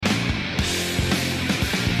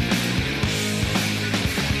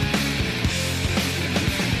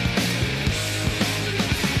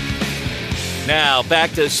Now,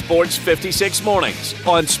 back to Sports 56 Mornings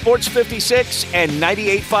on Sports 56 and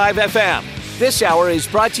 98.5 FM. This hour is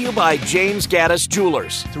brought to you by James Gaddis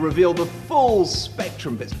Jewelers. To reveal the full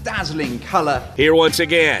spectrum of its dazzling color. Here once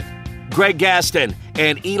again, Greg Gaston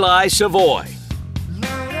and Eli Savoy.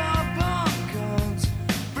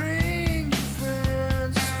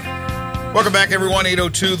 Welcome back, everyone.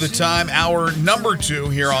 8:02 the time, hour number 2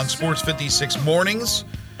 here on Sports 56 Mornings.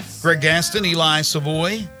 Greg Gaston, Eli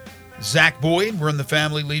Savoy, Zach Boyd. We're in the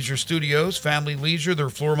Family Leisure Studios. Family Leisure, their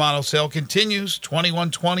floor model sale continues.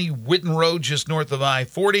 2120 Whitten Road, just north of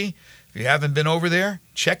I-40. If you haven't been over there,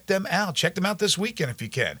 check them out. Check them out this weekend if you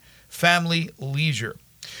can. Family Leisure.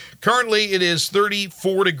 Currently, it is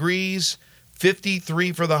 34 degrees,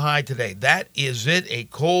 53 for the high today. That is it, a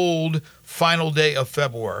cold final day of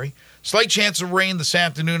February. Slight chance of rain this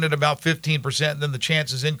afternoon at about 15%, and then the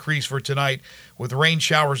chances increase for tonight with rain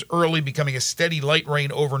showers early, becoming a steady light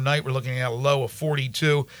rain overnight. We're looking at a low of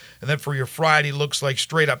 42. And then for your Friday, looks like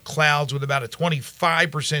straight-up clouds with about a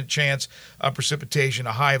 25% chance of precipitation,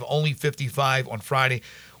 a high of only 55 on Friday.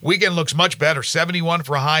 Weekend looks much better. 71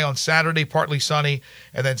 for a high on Saturday, partly sunny,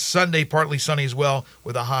 and then Sunday, partly sunny as well,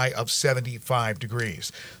 with a high of 75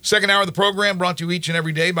 degrees. Second hour of the program brought to you each and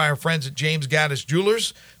every day by our friends at James Gaddis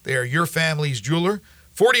Jewelers. They are your family's jeweler.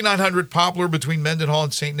 4900 Poplar between Mendenhall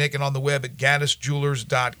and St. Nick, and on the web at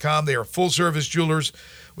gaddisjewelers.com. They are full-service jewelers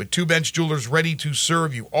with 2-bench jewelers ready to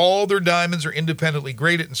serve you. All their diamonds are independently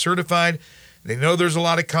graded and certified. They know there's a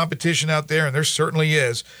lot of competition out there, and there certainly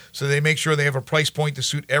is, so they make sure they have a price point to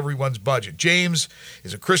suit everyone's budget. James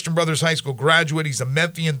is a Christian Brothers High School graduate. He's a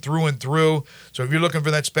Memphian through and through, so if you're looking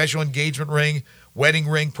for that special engagement ring, wedding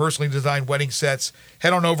ring, personally designed wedding sets,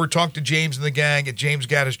 head on over, talk to James and the gang at James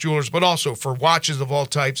Gaddis Jewelers, but also for watches of all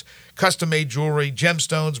types, custom-made jewelry,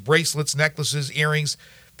 gemstones, bracelets, necklaces, earrings,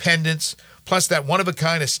 pendants, plus that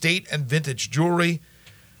one-of-a-kind estate and vintage jewelry.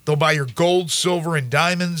 They'll buy your gold, silver, and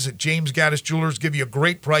diamonds at James Gaddis Jewelers, give you a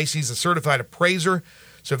great price. He's a certified appraiser,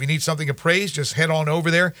 so if you need something appraised, just head on over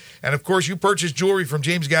there. And, of course, you purchase jewelry from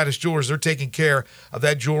James Gaddis Jewelers. They're taking care of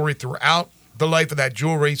that jewelry throughout the life of that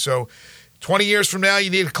jewelry. So 20 years from now, you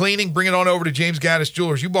need a cleaning, bring it on over to James Gaddis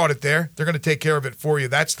Jewelers. You bought it there. They're going to take care of it for you.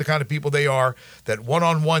 That's the kind of people they are, that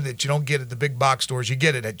one-on-one that you don't get at the big box stores. You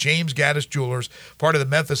get it at James Gaddis Jewelers, part of the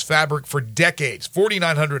Memphis fabric for decades.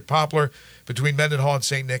 4900 Poplar between Mendenhall and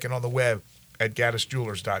St. Nick, and on the web at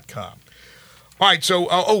gaddisjewelers.com. All right, so,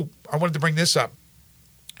 I wanted to bring this up.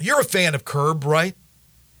 You're a fan of Curb, right?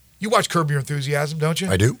 You watch Curb Your Enthusiasm, don't you?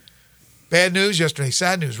 I do. Bad news yesterday,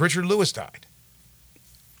 sad news. Richard Lewis died.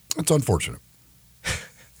 It's unfortunate.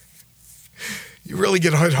 You really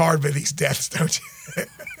get hit hard by these deaths, don't you?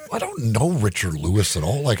 I don't know Richard Lewis at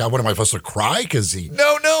all. Like, what am I supposed to cry? Because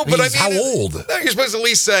No, but I mean, how old? No, you're supposed to at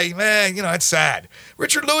least say, man, it's sad.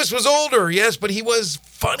 Richard Lewis was older, yes, but he was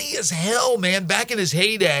funny as hell, man. Back in his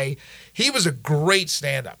heyday, he was a great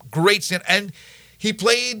stand-up. And he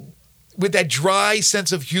played with that dry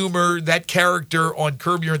sense of humor, that character on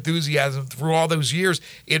Curb Your Enthusiasm through all those years.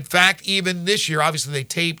 In fact, even this year, obviously they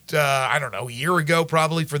taped, a year ago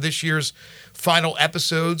probably for this year's final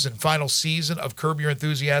episodes and final season of Curb Your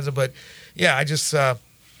Enthusiasm. But, yeah,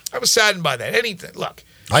 I was saddened by that. Look.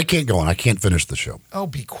 I can't go on. I can't finish the show. Oh,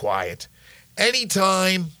 be quiet.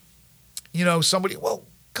 Anytime, somebody, well,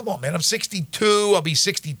 come on, man, I'm 62. I'll be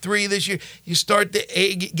 63 this year. You start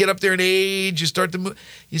to get up there in age. You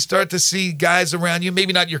start to see guys around you,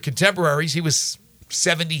 maybe not your contemporaries. He was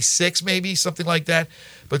 76 maybe, something like that.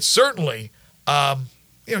 But certainly,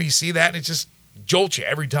 you see that, and it just jolts you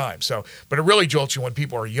every time. So, but it really jolts you when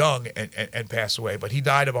people are young and pass away. But he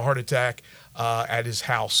died of a heart attack at his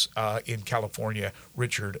house in California,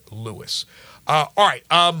 Richard Lewis. All right,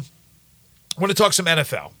 I want to talk some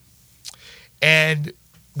NFL. And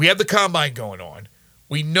we have the combine going on.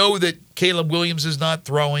 We know that Caleb Williams is not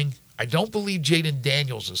throwing. I don't believe Jaden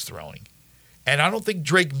Daniels is throwing. And I don't think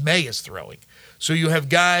Drake May is throwing. So you have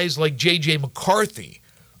guys like J.J. McCarthy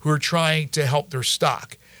who are trying to help their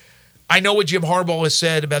stock. I know what Jim Harbaugh has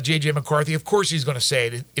said about J.J. McCarthy. Of course he's going to say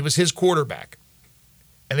it. It was his quarterback.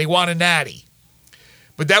 And they want a natty.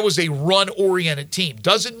 But that was a run-oriented team.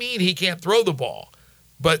 Doesn't mean he can't throw the ball.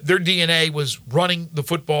 But their DNA was running the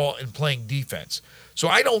football and playing defense. So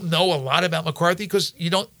I don't know a lot about McCarthy because you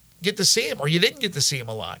don't get to see him, or you didn't get to see him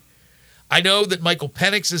a lot. I know that Michael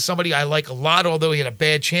Penix is somebody I like a lot, although he had a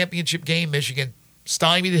bad championship game. Michigan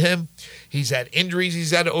stymied him. He's had injuries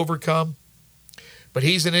he's had to overcome. But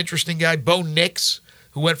he's an interesting guy. Bo Nix,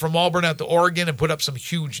 who went from Auburn out to Oregon and put up some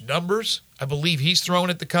huge numbers. I believe he's thrown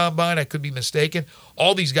at the combine. I could be mistaken.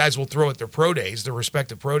 All these guys will throw at their pro days, their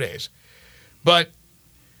respective pro days. But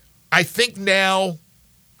I think now,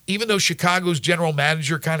 even though Chicago's general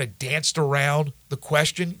manager kind of danced around the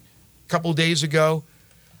question a couple of days ago,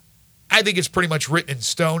 I think it's pretty much written in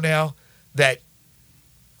stone now that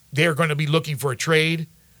they're going to be looking for a trade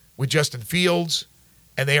with Justin Fields,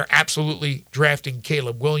 and they are absolutely drafting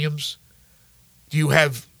Caleb Williams. Do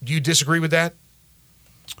you disagree with that?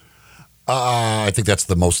 I think that's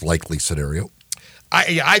the most likely scenario.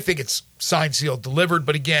 I think it's signed, sealed, delivered.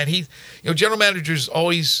 But again, general managers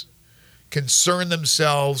always concern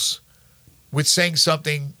themselves with saying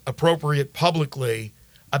something appropriate publicly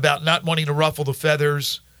about not wanting to ruffle the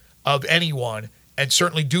feathers of anyone, and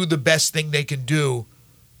certainly do the best thing they can do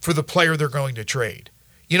for the player they're going to trade.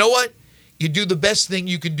 You know what? You do the best thing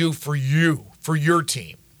you can do for you, for your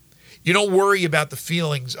team. You don't worry about the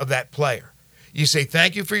feelings of that player. You say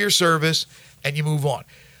thank you for your service, and you move on.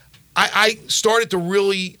 I started to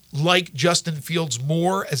really like Justin Fields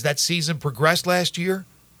more as that season progressed last year.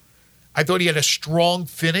 I thought he had a strong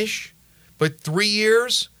finish, but 3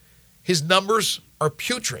 years, his numbers are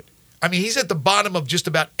putrid. I mean, he's at the bottom of just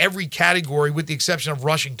about every category with the exception of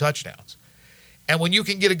rushing touchdowns. And when you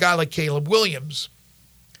can get a guy like Caleb Williams,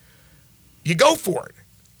 you go for it.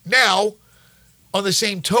 Now, on the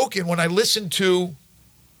same token, when I listen to,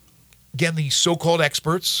 again, the so-called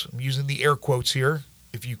experts, I'm using the air quotes here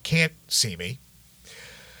if you can't see me,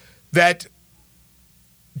 that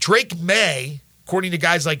Drake May, according to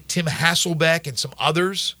guys like Tim Hasselbeck and some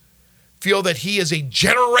others, feel that he is a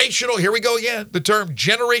generational, here we go again, the term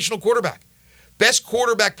generational quarterback. Best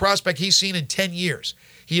quarterback prospect he's seen in 10 years.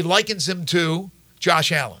 He likens him to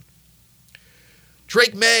Josh Allen.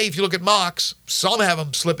 Drake May, if you look at mocks, some have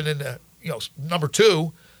him slipping into number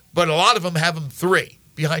 2, but a lot of them have him 3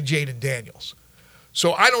 behind Jaden Daniels.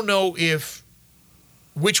 So I don't know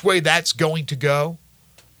which way that's going to go.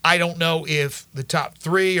 I don't know if the top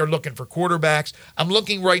 3 are looking for quarterbacks. I'm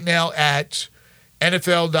looking right now at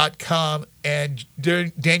NFL.com and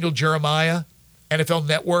Daniel Jeremiah, NFL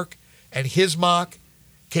Network, and his mock,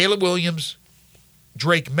 Caleb Williams,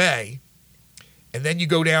 Drake May, and then you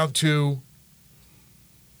go down to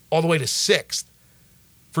all the way to 6th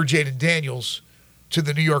for Jaden Daniels to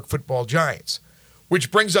the New York Football Giants,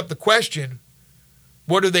 which brings up the question,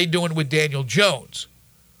 what are they doing with Daniel Jones,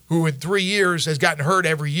 who in 3 years has gotten hurt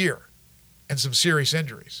every year and some serious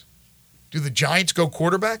injuries? Do the Giants go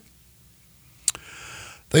quarterback?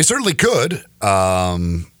 They certainly could.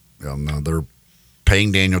 They're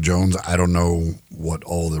paying Daniel Jones. I don't know what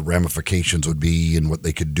all the ramifications would be and what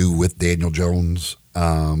they could do with Daniel Jones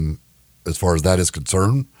as far as that is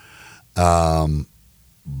concerned.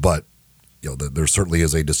 But there certainly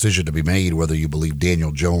is a decision to be made whether you believe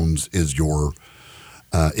Daniel Jones is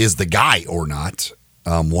is the guy or not.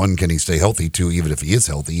 One, can he stay healthy? 2, even if he is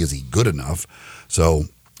healthy, is he good enough? So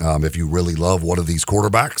if you really love one of these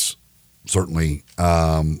quarterbacks, certainly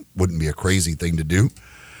wouldn't be a crazy thing to do.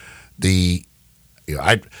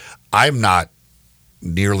 I'm not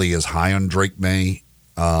nearly as high on Drake May,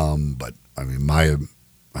 but I mean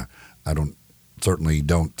I don't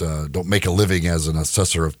make a living as an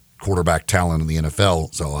assessor of quarterback talent in the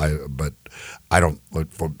NFL. So I don't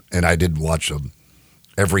look for, and I didn't watch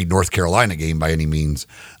every North Carolina game by any means.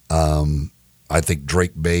 I think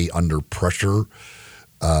Drake May under pressure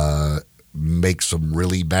makes some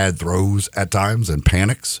really bad throws at times and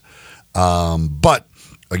panics. But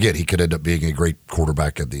again, he could end up being a great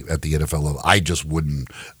quarterback at the NFL level.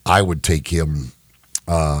 I would take him.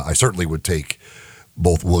 I certainly would take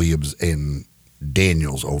both Williams and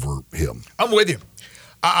Daniels over him. I'm with you.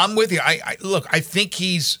 I think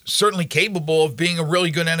he's certainly capable of being a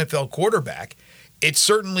really good NFL quarterback. It's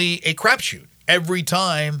certainly a crapshoot every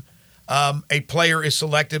time a player is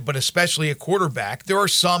selected, but especially a quarterback. There are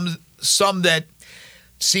some that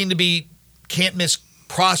seem to be can't-miss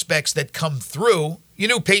prospects that come through. You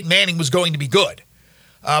knew Peyton Manning was going to be good,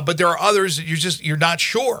 but there are others that you're not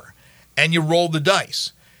sure, and you roll the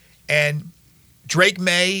dice. And Drake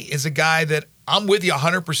May is a guy that I'm with you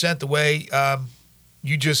 100% the way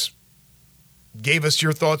you just gave us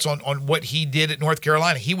your thoughts on what he did at North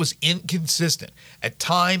Carolina. He was inconsistent. At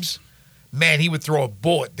times, man, he would throw a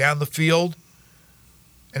bullet down the field,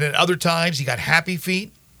 and at other times he got happy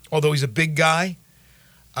feet, although he's a big guy.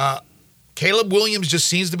 Caleb Williams just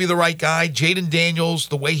seems to be the right guy. Jaden Daniels,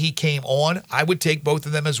 the way he came on, I would take both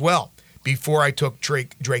of them as well before I took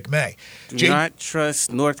Drake May. Do not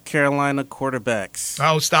trust North Carolina quarterbacks.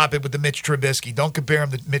 Oh, stop it with the Mitch Trubisky. Don't compare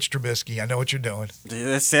him to Mitch Trubisky. I know what you're doing.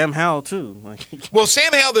 That's Sam Howell, too. Well,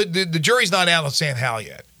 Sam Howell, the jury's not out on Sam Howell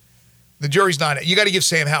yet. The jury's not out. You got to give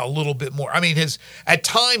Sam Howell a little bit more. I mean, at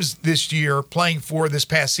times this year, this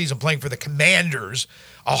past season, playing for the Commanders,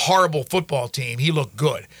 a horrible football team, he looked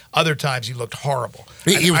good. Other times he looked horrible.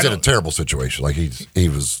 He was in a terrible situation. Like he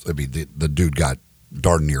was. I mean, the dude got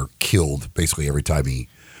darn near killed basically every time he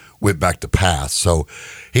went back to pass. So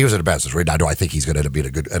he was in a bad situation. Now, do I think he's going to end up being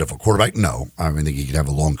a good NFL quarterback? No. I mean, I think he can have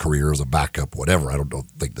a long career as a backup, whatever. I don't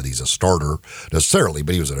think that he's a starter necessarily,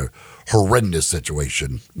 but he was in a horrendous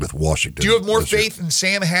situation with Washington. Do you have more faith in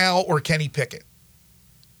Sam Howell or Kenny Pickett?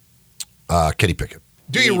 Kenny Pickett.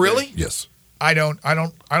 Do you really? Yes. I don't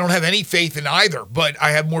have any faith in either, but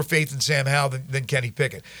I have more faith in Sam Howell than Kenny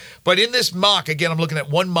Pickett. But in this mock, again, I'm looking at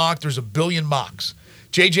one mock. There's a billion mocks.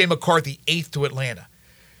 J.J. McCarthy, 8th to Atlanta.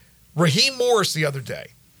 Raheem Morris the other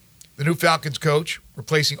day, the new Falcons coach,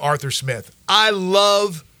 replacing Arthur Smith. I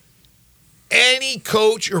love any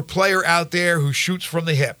coach or player out there who shoots from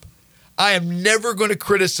the hip. I am never going to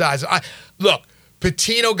criticize. Look,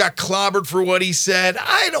 Pitino got clobbered for what he said.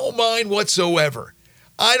 I don't mind whatsoever.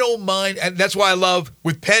 I don't mind, and that's why I love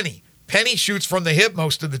with Penny. Penny shoots from the hip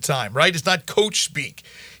most of the time, right? It's not coach speak.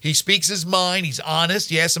 He speaks his mind. He's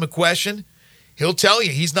honest. You ask him a question, he'll tell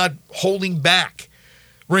you. He's not holding back.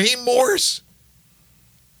 Raheem Morris,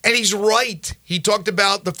 and he's right. He talked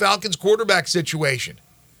about the Falcons quarterback situation.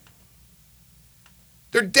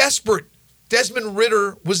 They're desperate. Desmond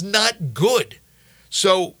Ridder was not good.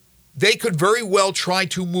 So they could very well try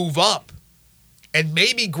to move up and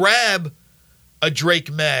maybe grab a Drake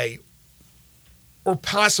May or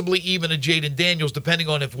possibly even a Jaden Daniels, depending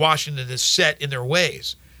on if Washington is set in their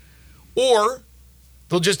ways. Or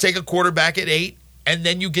they'll just take a quarterback at 8, and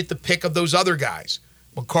then you get the pick of those other guys.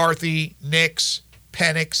 McCarthy, Nix,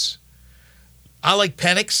 Penix. I like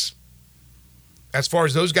Penix as far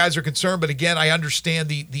as those guys are concerned, but again, I understand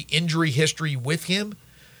the injury history with him.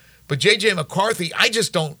 But J.J. McCarthy, I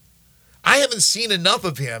haven't seen enough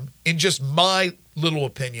of him, in just my little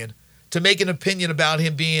opinion, to make an opinion about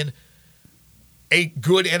him being a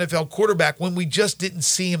good NFL quarterback when we just didn't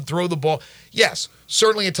see him throw the ball. Yes,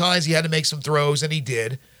 certainly at times he had to make some throws, and he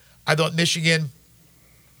did. I thought Michigan,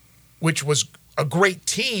 which was a great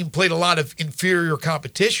team, played a lot of inferior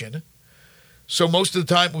competition. So most of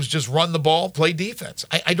the time it was just run the ball, play defense.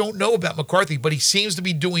 I don't know about McCarthy, but he seems to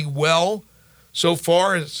be doing well so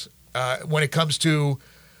far as when it comes to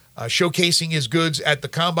showcasing his goods at the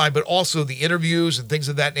combine, but also the interviews and things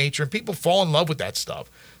of that nature. And people fall in love with that stuff.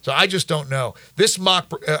 So I just don't know. This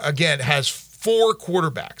mock, again, has 4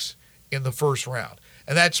 quarterbacks in the first round.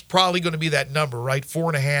 And that's probably going to be that number, right?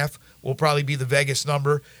 4.5 will probably be the Vegas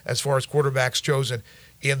number as far as quarterbacks chosen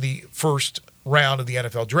in the first round of the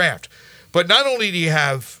NFL draft. But not only do you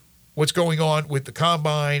have what's going on with the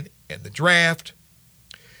combine and the draft,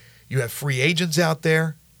 you have free agents out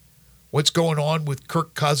there. What's going on with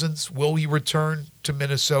Kirk Cousins? Will he return to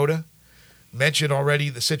Minnesota? Mentioned already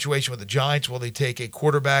the situation with the Giants. Will they take a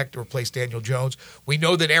quarterback to replace Daniel Jones? We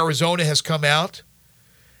know that Arizona has come out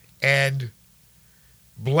and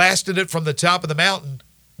blasted it from the top of the mountain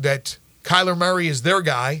that Kyler Murray is their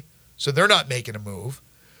guy, so they're not making a move.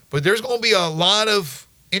 But there's going to be a lot of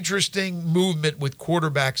interesting movement with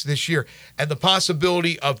quarterbacks this year, and the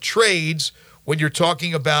possibility of trades when you're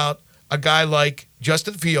talking about a guy like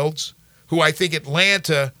Justin Fields, who I think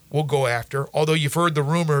Atlanta will go after, although you've heard the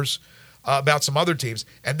rumors about some other teams.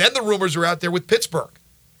 And then the rumors are out there with Pittsburgh.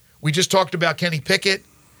 We just talked about Kenny Pickett.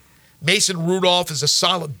 Mason Rudolph is a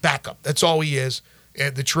solid backup. That's all he is.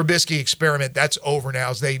 And the Trubisky experiment, that's over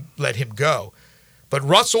now as they let him go. But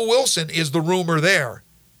Russell Wilson is the rumor there,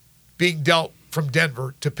 being dealt from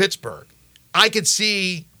Denver to Pittsburgh. I could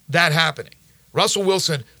see that happening. Russell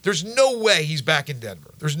Wilson, there's no way he's back in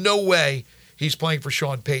Denver. There's no way he's playing for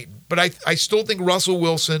Sean Payton. But I still think Russell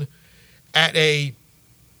Wilson, at a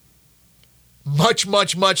much,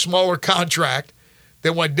 much, much smaller contract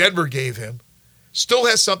than what Denver gave him, still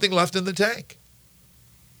has something left in the tank.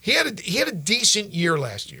 He had a decent year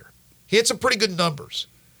last year. He had some pretty good numbers.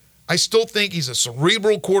 I still think he's a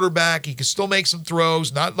cerebral quarterback. He can still make some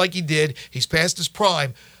throws, not like he did. He's past his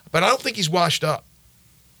prime, but I don't think he's washed up.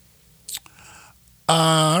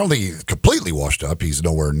 I don't think he's completely washed up. He's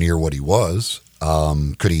nowhere near what he was.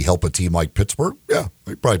 Could he help a team like Pittsburgh? Yeah,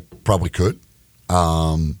 he probably could.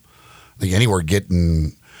 I think anywhere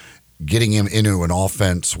getting him into an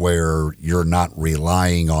offense where you're not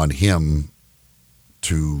relying on him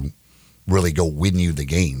to really go win you the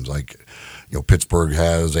games. Like, Pittsburgh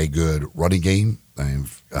has a good running game.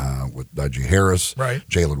 With Najee Harris, right,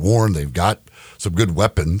 Jalen Warren, they've got some good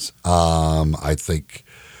weapons. I think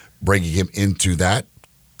bringing him into that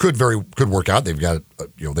could work out. They've got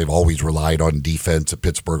they've always relied on defense at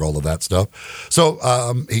Pittsburgh, all of that stuff. So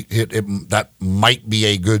that might be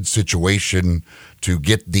a good situation to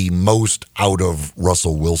get the most out of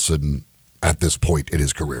Russell Wilson at this point in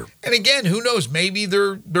his career. And again, who knows? Maybe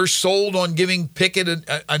they're sold on giving Pickett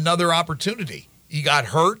another opportunity. He got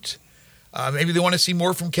hurt. Maybe they want to see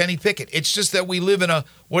more from Kenny Pickett. It's just that we live in a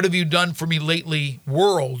 "what have you done for me lately"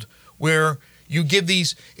 world where you give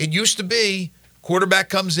these. It used to be quarterback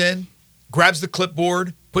comes in, grabs the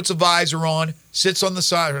clipboard, puts a visor on, sits on the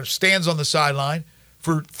side or stands on the sideline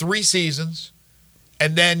for 3 seasons,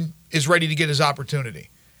 and then is ready to get his opportunity.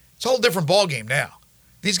 It's a whole different ballgame now.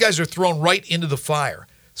 These guys are thrown right into the fire.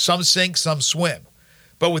 Some sink, some swim.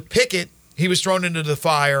 But with Pickett, he was thrown into the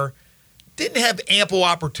fire, didn't have ample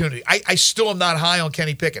opportunity. I still am not high on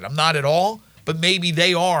Kenny Pickett. I'm not at all, but maybe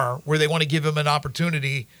they are where they want to give him an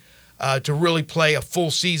opportunity to really play a full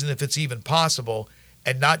season if it's even possible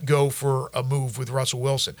and not go for a move with Russell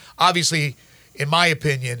Wilson. Obviously, in my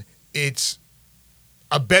opinion, it's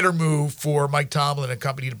a better move for Mike Tomlin and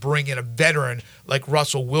company to bring in a veteran like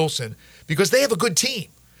Russell Wilson because they have a good team.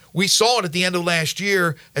 We saw it at the end of last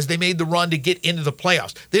year as they made the run to get into the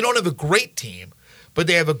playoffs. They don't have a great team, but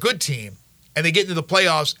they have a good team, and they get into the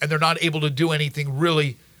playoffs, and they're not able to do anything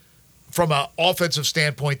really from an offensive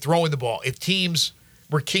standpoint throwing the ball. If teams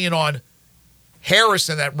were keying on Harris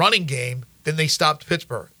in that running game, then they stopped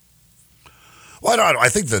Pittsburgh. Well, I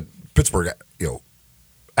think that Pittsburgh,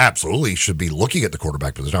 absolutely should be looking at the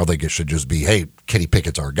quarterback position. I don't think it should just be, hey, Kenny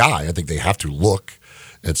Pickett's our guy. I think they have to look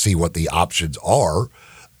and see what the options are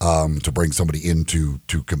to bring somebody in to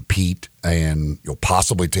compete and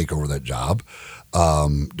possibly take over that job,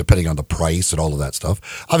 depending on the price and all of that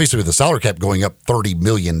stuff. Obviously, with the salary cap going up $30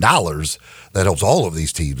 million, that helps all of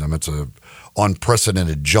these teams. I mean, it's a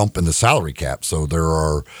unprecedented jump in the salary cap. So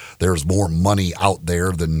there's more money out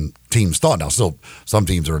there than teams thought. Now, still, some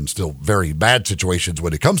teams are in still very bad situations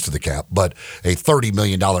when it comes to the cap, but a $30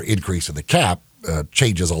 million increase in the cap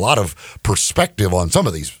changes a lot of perspective on some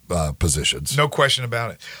of these positions. No question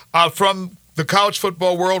about it. From the college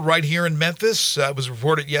football world right here in Memphis, it was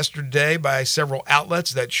reported yesterday by several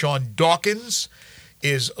outlets that Sean Dawkins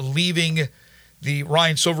is leaving the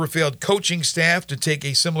Ryan Silverfield coaching staff to take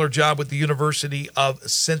a similar job with the University of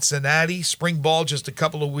Cincinnati. Spring ball just a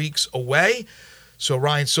couple of weeks away. So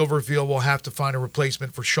Ryan Silverfield will have to find a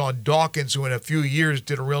replacement for Sean Dawkins, who in a few years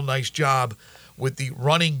did a real nice job with the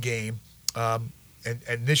running game. And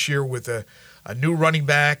this year with a new running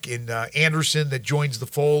back in Anderson that joins the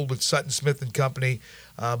fold with Sutton Smith and company.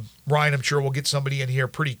 Ryan, I'm sure, will get somebody in here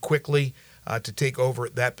pretty quickly to take over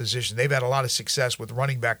that position. They've had a lot of success with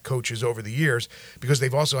running back coaches over the years because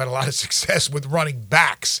they've also had a lot of success with running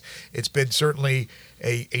backs. It's been certainly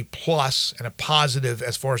a plus and a positive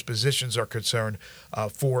as far as positions are concerned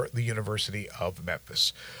for the University of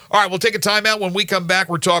Memphis. All right, we'll take a timeout. When we come back,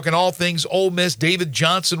 we're talking all things Ole Miss. David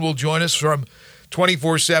Johnson will join us from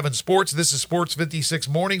 24/7 Sports. This is Sports 56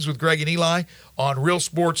 Mornings with Greg and Eli on Real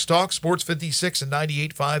Sports Talk, Sports 56 and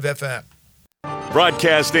 98.5 FM.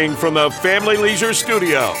 Broadcasting from the Family Leisure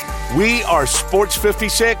Studio, we are Sports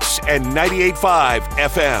 56 and 98.5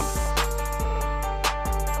 FM.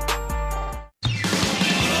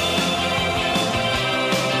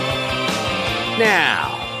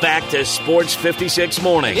 Now, back to Sports 56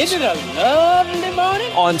 Mornings. Isn't it a lovely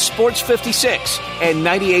morning? On Sports 56 and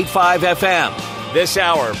 98.5 FM. This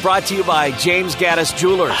hour brought to you by James Gaddis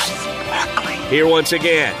Jewelers. Here once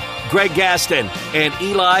again, Greg Gaston and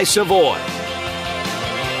Eli Savoy.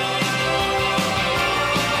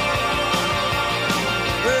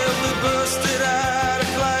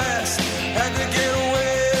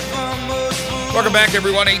 Welcome back,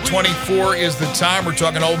 everyone. 8:24 is the time. We're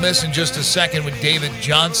talking Ole Miss in just a second with David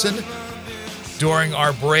Johnson. During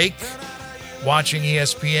our break, watching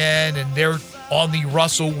ESPN, and they're on the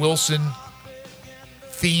Russell Wilson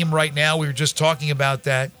theme right now. We were just talking about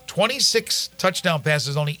that. 26 touchdown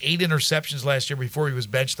passes, only 8 interceptions last year before he was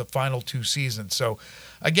benched the final 2 seasons. So,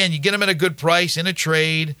 again, you get him at a good price in a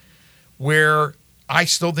trade where I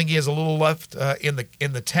still think he has a little left in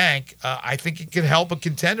the tank. I think it could help a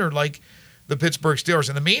contender like the Pittsburgh Steelers.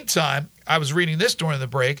 In the meantime, I was reading this during the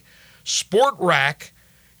break. Sport Rack,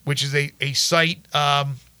 which is a site,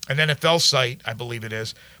 an NFL site, I believe it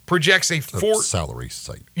is, projects a salary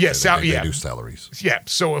site. Yes, they do salaries. Yeah,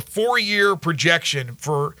 so a 4-year projection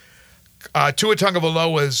for Tua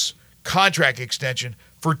Tagovailoa's contract extension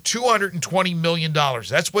for $220 million.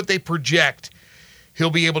 That's what they project he'll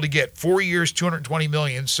be able to get. 4 years, $220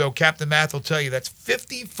 million. So Captain Math will tell you that's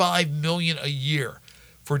 $55 million a year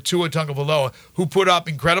for Tua Tagovailoa, who put up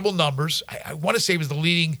incredible numbers. I want to say he was the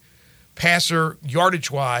leading passer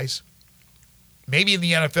yardage-wise, maybe in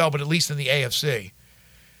the NFL, but at least in the AFC.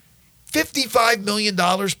 $55 million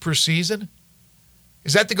per season?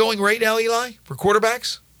 Is that the going rate now, Eli, for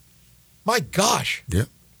quarterbacks? My gosh. Yeah,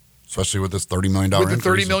 especially with this $30 million increase. With the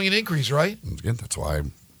 $30 million increase, right? Again, that's why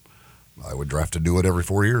I would draft to do it every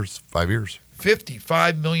 4 years, 5 years.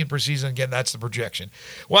 $55 million per season. Again, that's the projection.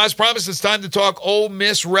 Well, as promised, it's time to talk Ole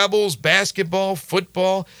Miss Rebels, basketball,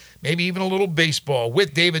 football, maybe even a little baseball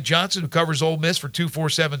with David Johnson, who covers Ole Miss for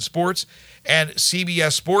 247 Sports and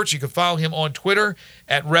CBS Sports. You can follow him on Twitter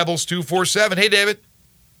at Rebels247. Hey, David.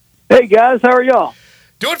 Hey, guys. How are y'all?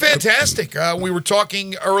 Doing fantastic. We were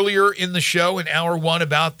talking earlier in the show in hour one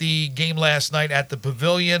about the game last night at the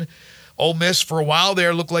Pavilion. Ole Miss, for a while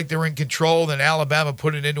there, looked like they were in control. Then Alabama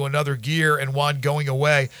put it into another gear and won going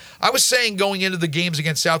away. I was saying going into the games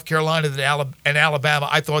against South Carolina and Alabama,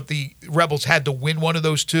 I thought the Rebels had to win one of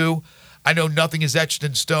those two. I know nothing is etched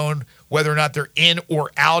in stone whether or not they're in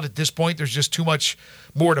or out at this point. There's just too much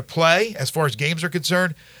more to play as far as games are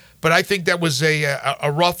concerned. But I think that was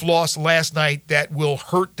a rough loss last night that will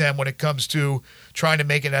hurt them when it comes to trying to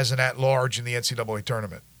make it as an at-large in the NCAA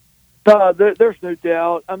tournament. There's no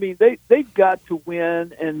doubt. I mean, they've got to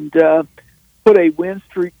win and put a win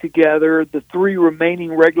streak together. The three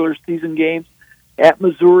remaining regular season games at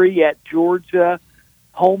Missouri, at Georgia,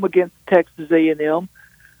 home against Texas A&M.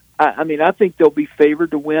 I mean, I think they'll be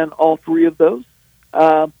favored to win all three of those.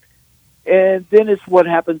 And then it's what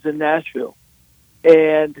happens in Nashville.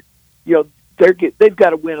 And, you know, they've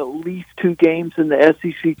got to win at least two games in the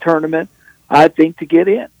SEC tournament, I think, to get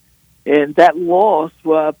in. And that loss,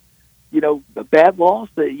 a bad loss,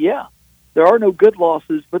 there are no good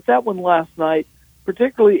losses, but that one last night,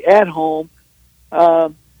 particularly at home,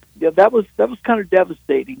 that was kind of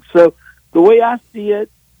devastating. So the way I see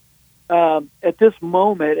it at this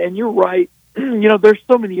moment, and you're right, there's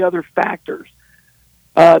so many other factors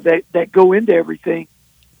that go into everything,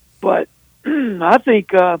 but I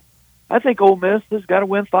think Ole Miss has got to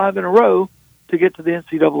win 5 in a row to get to the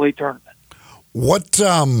NCAA tournament. What,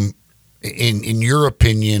 in your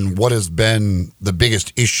opinion, what has been the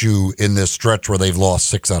biggest issue in this stretch where they've lost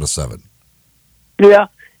 6 out of 7? Yeah,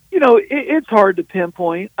 it's hard to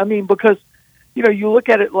pinpoint. I mean, because, you look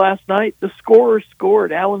at it last night, the scorers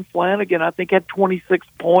scored. Alan Flanagan, I think, had 26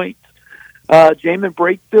 points. Jamin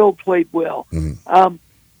Brakefield played well. Mm-hmm.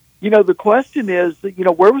 The question is,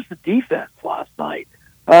 where was the defense last night?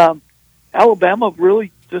 Alabama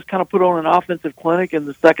really just kind of put on an offensive clinic in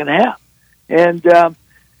the second half. And,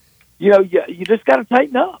 you just got to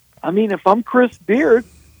tighten up. I mean, if I'm Chris Beard,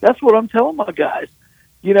 that's what I'm telling my guys.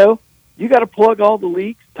 You got to plug all the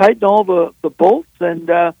leaks, tighten all the bolts,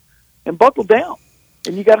 and buckle down.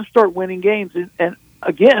 And you got to start winning games. And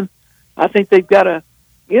again, I think they've got to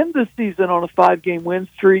end the season on a 5-game win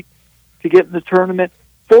streak to get in the tournament.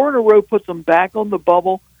 4 in a row puts them back on the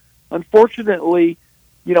bubble. Unfortunately,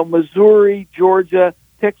 Missouri, Georgia,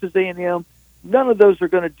 Texas A&M, none of those are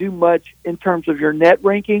going to do much in terms of your net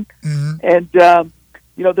ranking. Mm-hmm. And,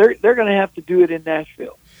 they're going to have to do it in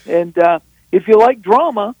Nashville. And if you like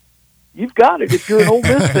drama, you've got it. If you're an Ole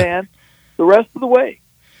Miss fan, the rest of the way.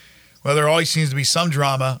 Well, there always seems to be some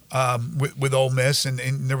drama with Ole Miss, and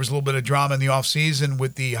there was a little bit of drama in the offseason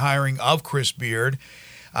with the hiring of Chris Beard.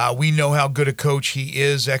 We know how good a coach he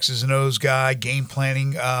is, X's and O's guy, game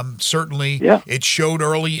planning. Certainly, It showed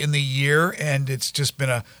early in the year, and it's just been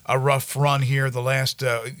a rough run here the last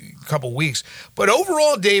couple weeks. But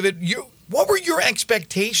overall, David, what were your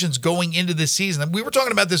expectations going into this season? We were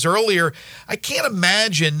talking about this earlier. I can't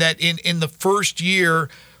imagine that in the first year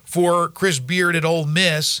for Chris Beard at Ole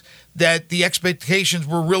Miss that the expectations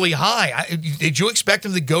were really high. Did you expect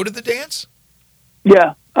him to go to the dance?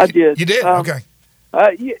 Yeah, I did. You did? Okay.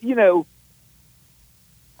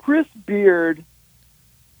 Chris Beard,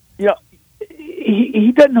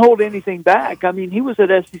 he doesn't hold anything back. I mean, he was at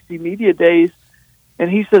SEC Media Days, and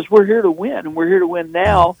he says, we're here to win, and we're here to win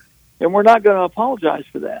now, and we're not going to apologize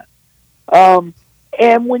for that.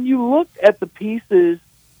 And when you look at the pieces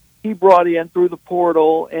he brought in through the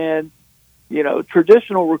portal and,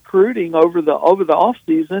 traditional recruiting over the off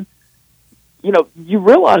season, you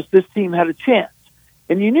realize this team had a chance.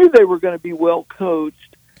 And you knew they were going to be well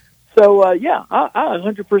coached. So, I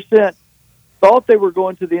 100% thought they were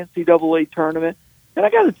going to the NCAA tournament. And I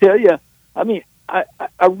got to tell you, I mean, I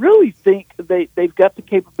really think they've got the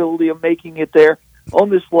capability of making it there on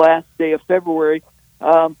this last day of February.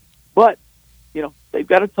 But, they've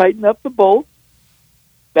got to tighten up the bolts,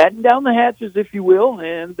 batten down the hatches, if you will,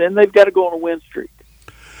 and then they've got to go on a win streak.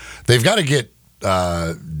 They've got to get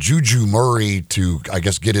Juju Murray to, I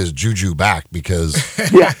guess, get his juju back because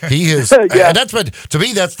he is. Yeah. And to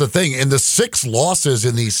me, that's the thing. In the 6 losses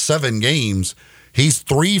in these 7 games, he's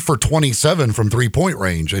 3 for 27 from 3-point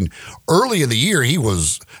range. And early in the year,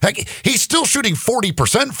 he's still shooting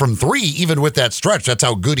 40% from 3, even with that stretch. That's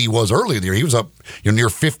how good he was early in the year. He was up near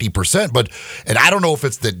 50%. And I don't know if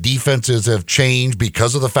it's that defenses have changed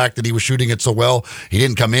because of the fact that he was shooting it so well. He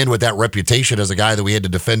didn't come in with that reputation as a guy that we had to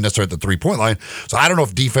defend necessarily at the 3-point line. So I don't know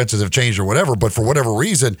if defenses have changed or whatever, but for whatever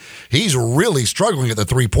reason, he's really struggling at the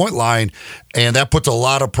 3-point line. And that puts a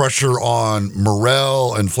lot of pressure on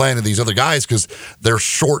Morrell and Flan and these other guys because they're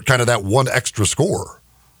short kind of that one extra score.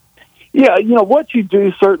 Yeah, what you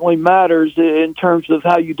do certainly matters in terms of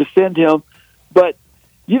how you defend him. But,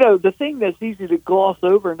 the thing that's easy to gloss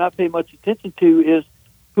over and not pay much attention to is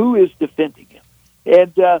who is defending him.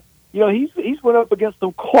 And, he's went up against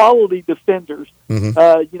some quality defenders,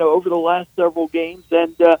 over the last several games.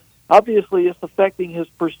 And obviously it's affecting his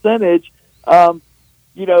percentage. I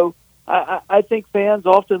think fans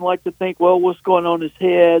often like to think, well, what's going on in his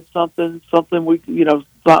head? Something we,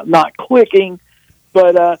 not clicking.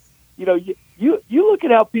 But, you look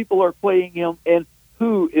at how people are playing him and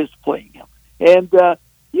who is playing him. And,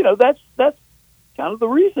 that's kind of the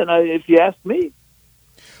reason, if you ask me.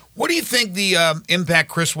 What do you think the impact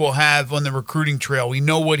Chris will have on the recruiting trail? We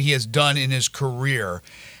know what he has done in his career,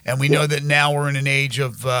 and we know that now we're in an age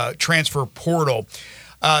of transfer portal.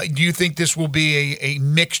 Do you think this will be a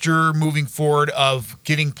mixture moving forward of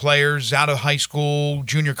getting players out of high school,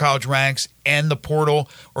 junior college ranks, and the portal,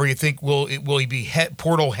 or you think will he be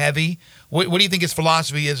portal heavy? What do you think his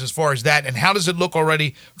philosophy is as far as that, and how does it look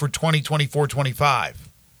already for 2024-25?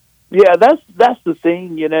 Yeah, that's the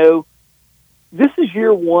thing. This is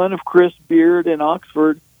year 1 of Chris Beard in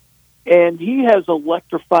Oxford, and he has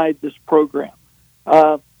electrified this program.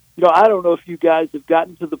 I don't know if you guys have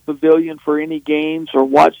gotten to the pavilion for any games or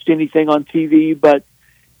watched anything on TV, but,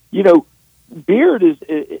 Beard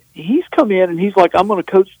he's come in and he's like, I'm going to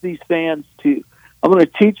coach these fans too. I'm going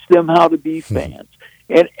to teach them how to be fans.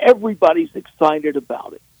 And everybody's excited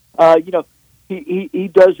about it. He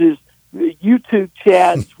does his YouTube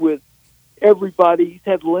chats with everybody. He's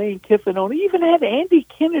had Lane Kiffin on. He even had Andy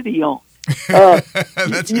Kennedy on.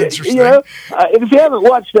 That's interesting. And if you haven't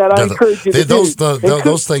watched that, I encourage you to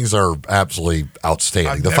those things are absolutely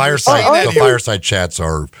outstanding. The fireside chats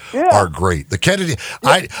are great. The Kennedy,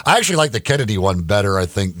 I actually like the Kennedy one better, I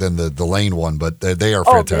think, than the Lane one, but they are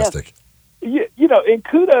fantastic. And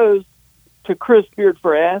kudos to Chris Beard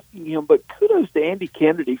for asking him, but kudos to Andy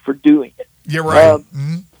Kennedy for doing it. You're right.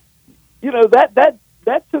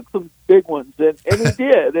 That took some big ones, and he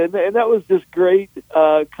did, and that was just great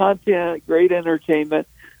content, great entertainment.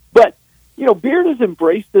 But Beard has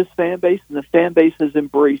embraced this fan base, and the fan base has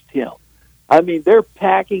embraced him. I mean, they're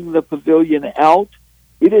packing the pavilion out.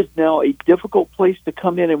 It is now a difficult place to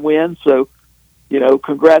come in and win. So,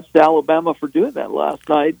 congrats to Alabama for doing that last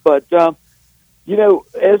night. But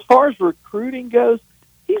as far as recruiting goes,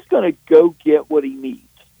 he's going to go get what he needs.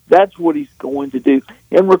 That's what he's going to do.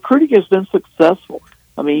 And recruiting has been successful.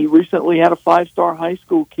 I mean, he recently had a 5-star high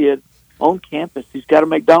school kid on campus. He's got a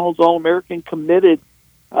McDonald's All-American committed.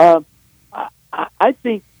 I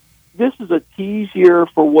think this is a tease year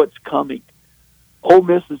for what's coming. Ole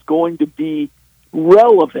Miss is going to be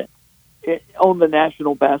relevant on the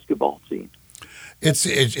national basketball scene. It's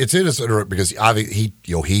interesting because he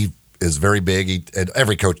is very big. And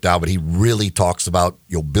every coach now, but he really talks about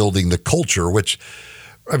building the culture, which,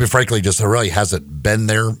 I mean, frankly, just really hasn't been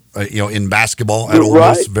there, in basketball at Ole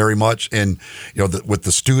Miss very much. And, with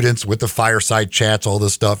the students, with the fireside chats, all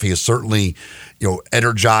this stuff, he has certainly,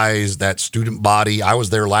 energized that student body. I was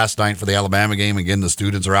there last night for the Alabama game. Again, the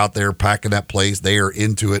students are out there packing that place. They are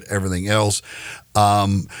into it, everything else.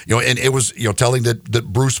 And it was, telling that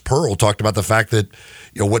Bruce Pearl talked about the fact that,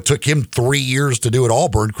 what took him 3 years to do at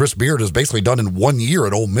Auburn, Chris Beard has basically done in 1 year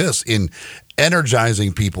at Ole Miss in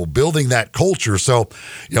energizing people, building that culture. So,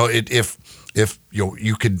 if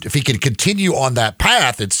he can continue on that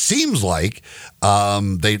path, it seems like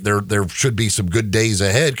there should be some good days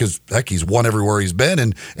ahead because heck, he's won everywhere he's been,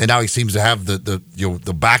 and now he seems to have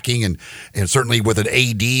the backing and certainly with an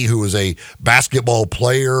AD who is a basketball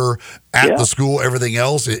player at the school, everything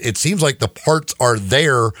else. It seems like the parts are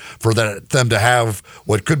there for them to have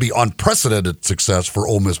what could be unprecedented success for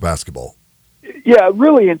Ole Miss basketball. Yeah,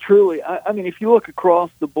 really and truly. I mean, if you look across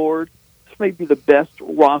the board, this may be the best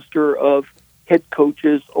roster of head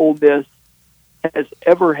coaches Ole Miss has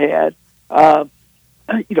ever had.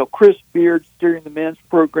 Chris Beard steering the men's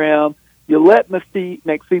program. You let McPhee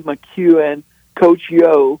McEwen coach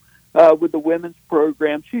Yo. with the women's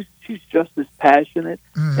program. She's just as passionate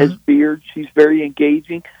as Beard. She's very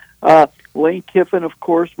engaging. Lane Kiffin, of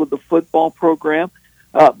course, with the football program.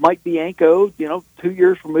 Mike Bianco, 2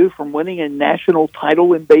 years removed from winning a national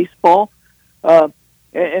title in baseball.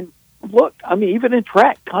 And look, I mean, even in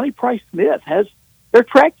track, Connie Price-Smith has their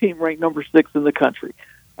track team ranked number 6 in the country.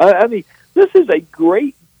 I mean, this is a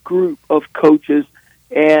great group of coaches,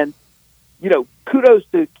 and, kudos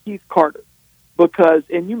to Keith Carter because,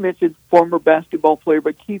 and you mentioned former basketball player,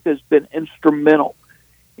 but Keith has been instrumental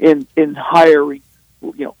in hiring,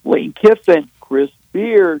 Lane Kiffin, Chris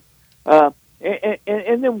Beard, and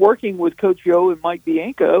then working with Coach Yo and Mike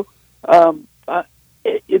Bianco.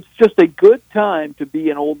 It's just a good time to be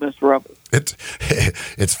an Ole Miss Rebel.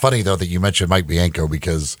 It's funny, though, that you mentioned Mike Bianco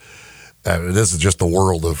because this is just the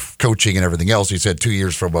world of coaching and everything else. He said 2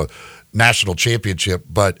 years from a national championship,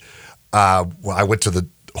 but I went to the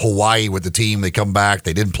Hawaii with the team. They come back.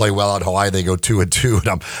 They didn't play well at Hawaii. They go 2-2.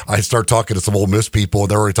 And I start talking to some Ole Miss people, and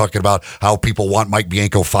they're already talking about how people want Mike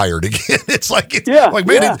Bianco fired again. It's like,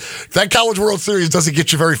 that College World Series doesn't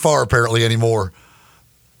get you very far apparently anymore.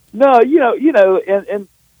 No, I did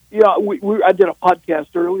a podcast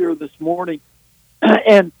earlier this morning,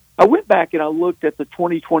 and I went back and I looked at the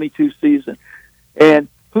 2022 season and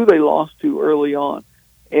who they lost to early on.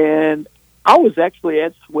 And I was actually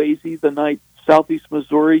at Swayze the night Southeast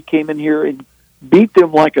Missouri came in here and beat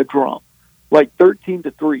them like a drum, like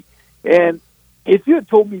 13-3. And if you had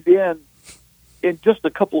told me then, in just a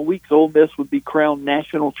couple of weeks, Ole Miss would be crowned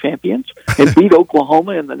national champions and beat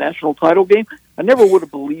Oklahoma in the national title game, I never would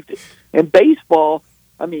have believed it. And baseball,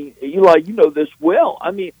 I mean, Eli, you know this well.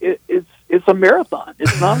 I mean, it's a marathon.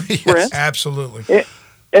 It's not a sprint. Yes, absolutely.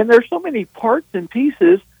 And there's so many parts and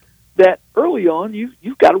pieces that early on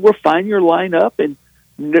you've got to refine your lineup and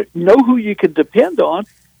know who you can depend on.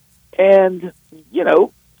 And,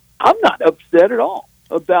 I'm not upset at all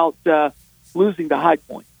about losing to High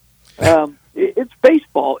Point. It's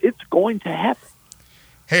baseball. It's going to happen.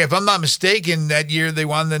 Hey, if I'm not mistaken, that year they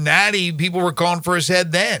won the Natty, people were calling for his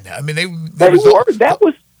head then. I mean,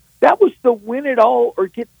 that was the win it all or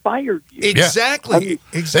get fired year. Exactly. I mean,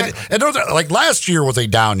 exactly. And those are, like last year was a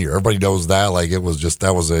down year. Everybody knows that. Like it was just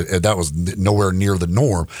that was nowhere near the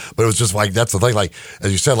norm. But it was just like that's the thing. Like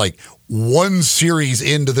as you said, like one series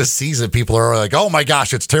into this season, people are like, "Oh my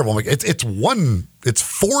gosh, it's terrible." I'm like, it's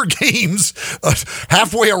 4 games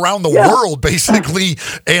halfway around the world basically,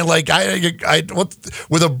 and like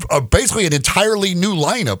with a basically an entirely new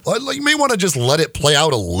lineup. Like, you may want to just let it play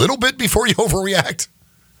out a little bit before you overreact.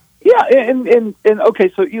 Yeah, and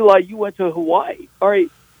okay, so Eli, you went to Hawaii. All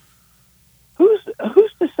right, who's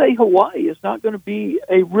to say Hawaii is not going to be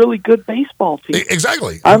a really good baseball team?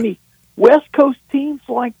 Exactly. I mean, West Coast teams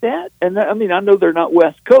like that, and I mean, I know they're not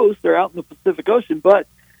West Coast; they're out in the Pacific Ocean, but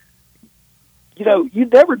you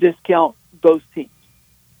never discount those teams.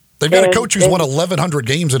 They've got a coach who's won 1,100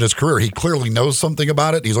 games in his career. He clearly knows something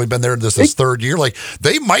about it. He's only been there his third year. Like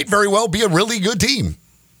they might very well be a really good team.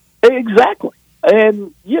 Exactly.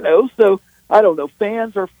 And, so I don't know,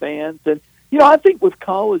 fans are fans. And, I think with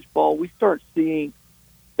college ball, we start seeing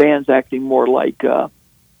fans acting more like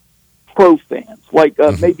pro fans, like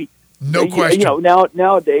maybe, no question.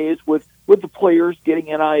 Nowadays with the players getting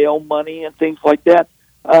NIL money and things like that,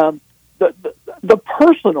 the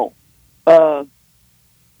personal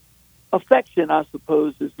affection, I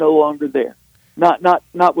suppose, is no longer there.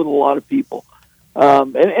 Not with a lot of people.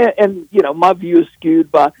 And my view is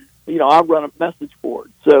skewed by, I run a message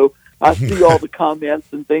board, so I see all the comments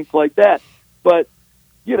and things like that. But,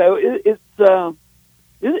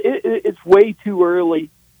 it's way too early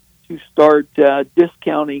to start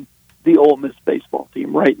discounting the Ole Miss baseball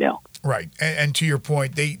team right now. Right. And to your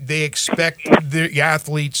point, they expect the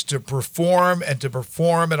athletes to perform and to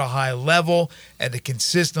perform at a high level and to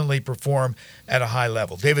consistently perform at a high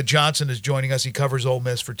level. David Johnson is joining us. He covers Ole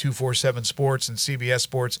Miss for 247 Sports and CBS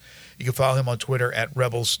Sports. You can follow him on Twitter at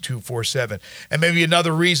Rebels247. And maybe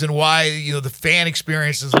another reason why, the fan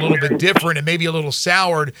experience is a little bit different and maybe a little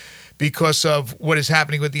soured because of what is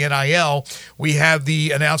happening with the NIL. We have the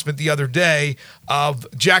announcement the other day of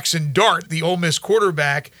Jackson Dart, the Ole Miss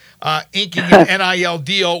quarterback, inking an NIL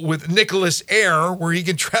deal with Nicholas Air, where he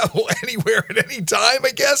can travel anywhere at any time, I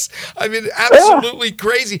guess. I mean, absolutely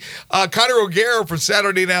crazy. Connor O'Gara from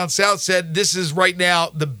Saturday Down South said this is right now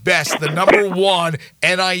the best, the number one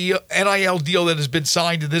NIL deal that has been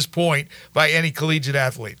signed to this point by any collegiate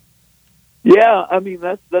athlete. Yeah, I mean,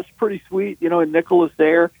 that's pretty sweet. And Nicholas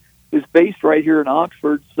Air is based right here in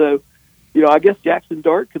Oxford. So, I guess Jackson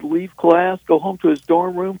Dart could leave class, go home to his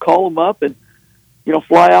dorm room, call him up, and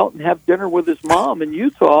fly out and have dinner with his mom in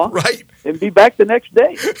Utah, right, and be back the next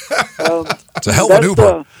day. It's a hell of an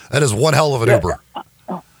Uber. That is one hell of an Uber.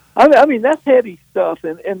 I mean, that's heady stuff,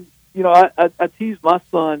 and I tease my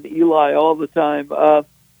son Eli all the time.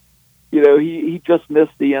 He just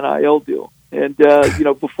missed the NIL deal, and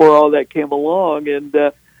before all that came along, and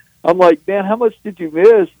I'm like, man, how much did you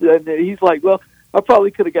miss? And he's like, well, I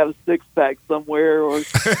probably could have got a 6-pack somewhere, or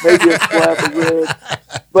maybe a slap of ribs,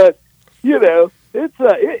 but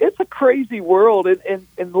it's a crazy world,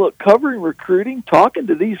 and look, covering recruiting, talking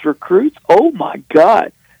to these recruits, oh my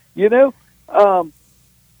God,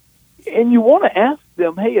 and you want to ask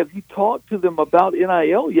them, hey, have you talked to them about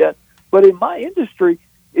NIL yet? But in my industry,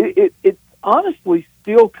 it's honestly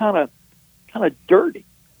still kind of dirty.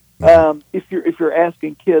 If you're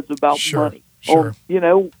asking kids about money, sure.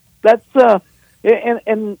 That's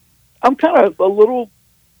and I'm kind of a little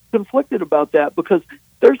conflicted about that, because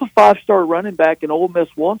there's a 5-star running back, and Ole Miss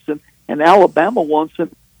wants him, and Alabama wants him.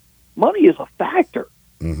 Money is a factor,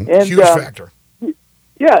 and huge factor.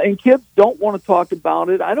 Yeah, and kids don't want to talk about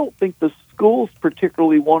it. I don't think the schools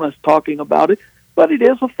particularly want us talking about it, but it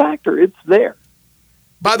is a factor. It's there.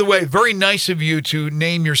 By the way, very nice of you to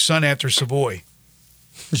name your son after Savoy.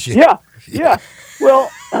 Yeah.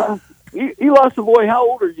 Well, Eli Savoy, how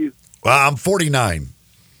old are you? Well, I'm 49.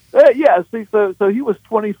 Yeah, see, so he was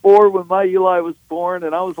 24 when my Eli was born,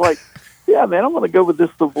 and I was like, yeah, man, I'm going to go with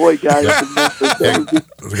this Savoy guy.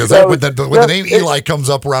 Because when the name Eli comes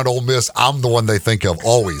up around Ole Miss, I'm the one they think of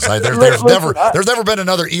always. There's never been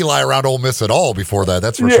another Eli around Ole Miss at all before that.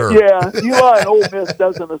 That's for sure. Yeah, Eli and Ole Miss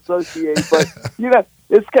doesn't associate, but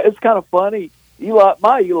it's kind of funny.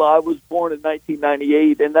 My Eli was born in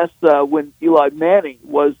 1998, and that's when Eli Manning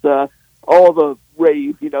was all the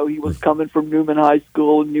rave. He was coming from Newman High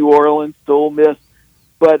School in New Orleans to Ole Miss,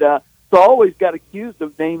 but. So I always got accused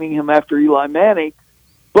of naming him after Eli Manning,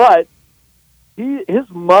 but his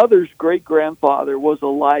mother's great-grandfather was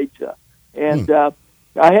Elijah, and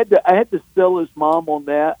I had to sell his mom on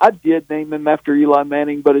that. I did name him after Eli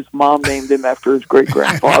Manning, but his mom named him after his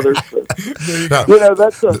great-grandfather.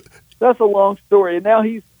 So, that's a long story. And now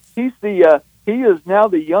he is now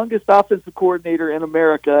the youngest offensive coordinator in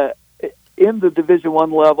America in the Division I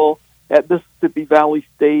level at Mississippi Valley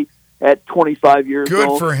State. At 25 years Good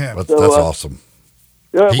old. for him. That's awesome.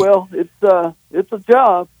 Yeah, it's a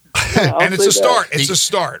job. And it's a start. It's a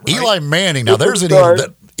start. Right? Eli Manning. Now,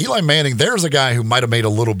 Eli Manning, there's a guy who might have made a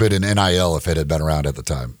little bit in NIL if it had been around at the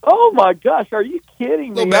time. Oh, my gosh. Are you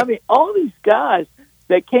kidding me? I mean, all these guys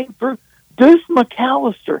that came through, Deuce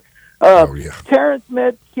McAllister, Terrence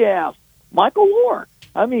Metcalf, Michael Warren.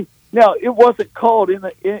 I mean, now, it wasn't called NIL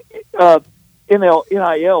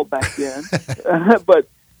back then, but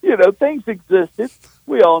things existed.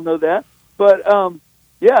 We all know that. But, I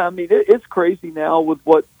mean, it's crazy now with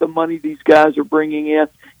what the money these guys are bringing in.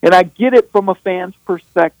 And I get it from a fan's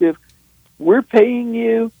perspective. We're paying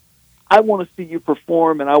you. I want to see you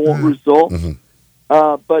perform, and I want results.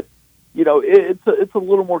 But, it's a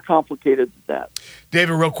little more complicated than that.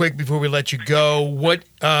 David, real quick before we let you go,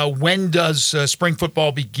 when does spring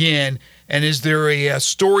football begin? And is there a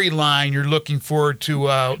storyline you're looking forward to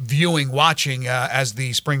watching as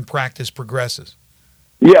the spring practice progresses?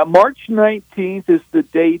 Yeah, March 19th is the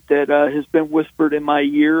date that has been whispered in my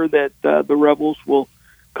ear that the Rebels will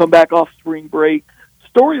come back off spring break.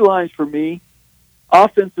 Storylines for me,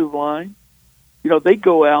 offensive line. They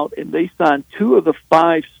go out and they sign 2 of the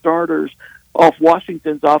 5 starters off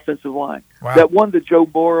Washington's offensive line that won the Joe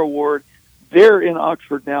Moore Award. They're in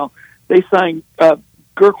Oxford now. They signed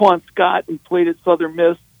Gerquan Scott, who played at Southern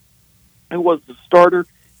Miss, who was the starter.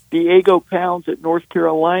 Diego Pounds at North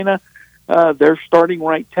Carolina, their starting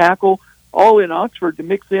right tackle, all in Oxford to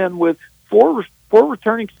mix in with four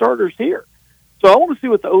returning starters here. So I want to see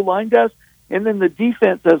what the O-line does, and then the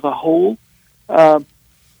defense as a whole,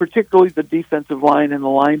 particularly the defensive line and the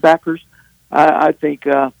linebackers. I think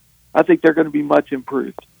they're going to be much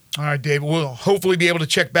improved. All right, Dave. We'll hopefully be able to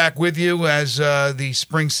check back with you as the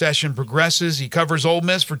spring session progresses. He covers Ole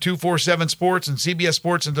Miss for 247 Sports and CBS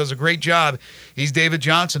Sports and does a great job. He's David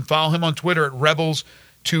Johnson. Follow him on Twitter at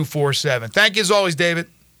Rebels247. Thank you as always, David.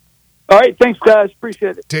 All right. Thanks, guys.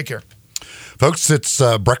 Appreciate it. Take care. Folks, it's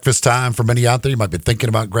breakfast time for many out there. You might be thinking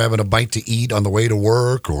about grabbing a bite to eat on the way to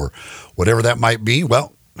work or whatever that might be.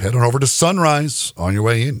 Well, head on over to Sunrise on your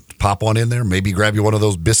way in. Pop on in there. Maybe grab you one of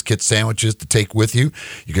those biscuit sandwiches to take with you.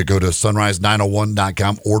 You could go to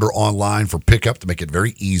sunrise901.com, order online for pickup to make it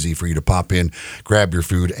very easy for you to pop in, grab your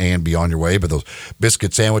food, and be on your way. But those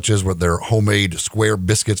biscuit sandwiches with their homemade square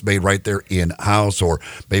biscuits made right there in-house, or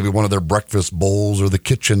maybe one of their breakfast bowls or the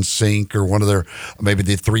kitchen sink, or one of their, maybe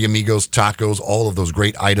the Three Amigos tacos, all of those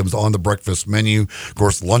great items on the breakfast menu. Of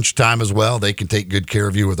course, lunchtime as well. They can take good care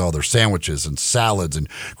of you with all their sandwiches and salads and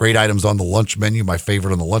great items on the lunch menu. My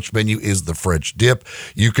favorite on the lunch menu is the French dip.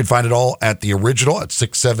 You can find it all at the original at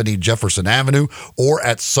 670 Jefferson Avenue or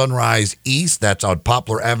at Sunrise East. That's on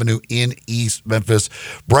Poplar Avenue in East Memphis.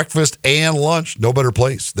 Breakfast and lunch, no better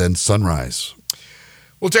place than Sunrise.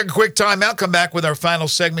 We'll take a quick time out, come back with our final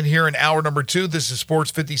segment here in hour number 2. This is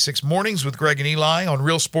Sports 56 Mornings with Greg and Eli on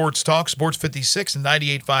Real Sports Talk, Sports 56 and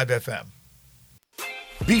 98.5 FM.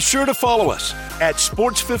 Be sure to follow us at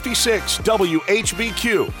Sports 56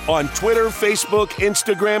 WHBQ on Twitter, Facebook,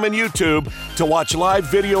 Instagram, and YouTube to watch live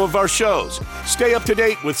video of our shows, stay up to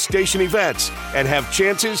date with station events, and have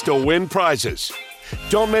chances to win prizes.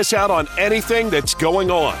 Don't miss out on anything that's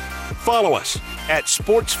going on. Follow us at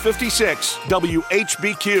Sports 56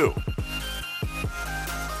 WHBQ.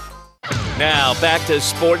 Now back to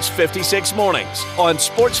Sports 56 Mornings on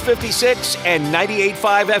Sports 56 and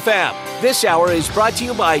 98.5 FM. This hour is brought to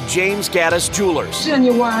you by James Gaddis Jewelers.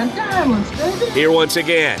 Genuine diamonds, baby. Here once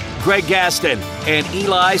again, Greg Gaston and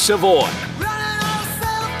Eli Savoy.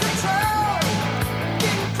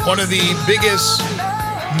 One of the biggest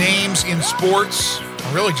names in sports,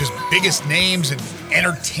 really just biggest names in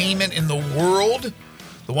entertainment in the world,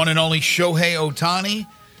 the one and only Shohei Ohtani.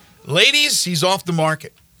 Ladies, he's off the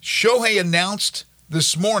market. Shohei announced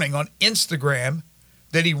this morning on Instagram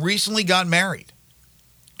that he recently got married.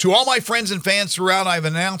 To all my friends and fans throughout, I have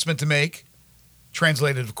an announcement to make,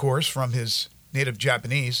 translated, of course, from his native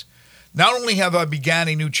Japanese. Not only have I began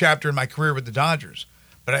a new chapter in my career with the Dodgers,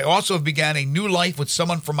 but I also have began a new life with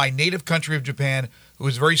someone from my native country of Japan who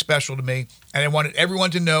is very special to me, and I wanted everyone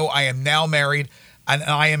to know I am now married, and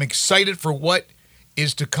I am excited for what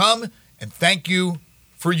is to come, and thank you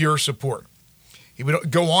for your support. He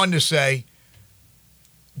would go on to say,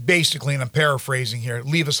 basically, and I'm paraphrasing here,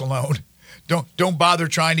 leave us alone. Don't bother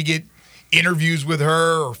trying to get interviews with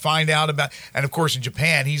her or find out about. And of course, in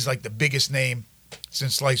Japan, he's like the biggest name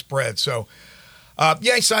since sliced bread. So,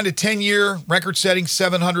 he signed a 10-year, record-setting,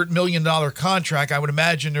 $700 million contract. I would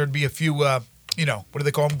imagine there'd be a few, what do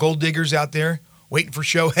they call them, gold diggers out there waiting for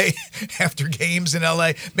Shohei after games in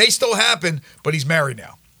L.A. May still happen, but he's married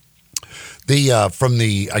now.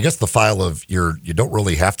 The file of you don't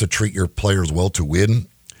really have to treat your players well to win.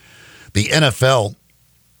 The NFL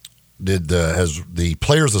has the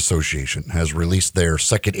Players Association has released their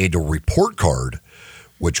second annual report card,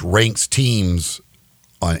 which ranks teams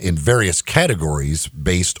in various categories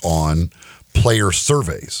based on player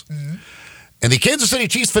surveys. Mm-hmm. And the Kansas City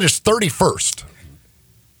Chiefs finished 31st.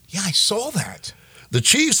 Yeah, I saw that. The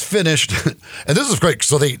Chiefs finished, and this is great.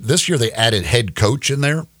 So this year they added head coach in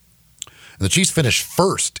there. And the Chiefs finished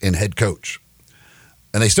first in head coach.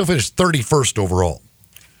 And they still finished 31st overall.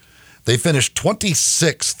 They finished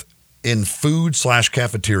 26th in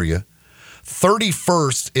food/cafeteria,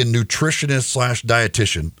 31st in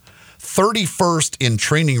nutritionist/dietitian, 31st in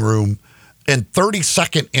training room, and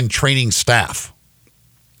 32nd in training staff.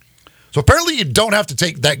 So apparently you don't have to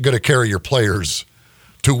take that good a care of your players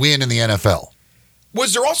to win in the NFL.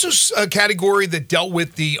 Was there also a category that dealt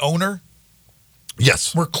with the owner?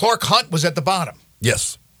 Yes. Where Clark Hunt was at the bottom.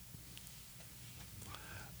 Yes.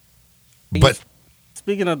 But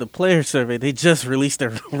speaking of the player survey, they just released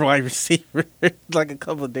their wide receiver like a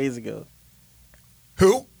couple of days ago.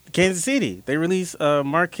 Who? Kansas City. They released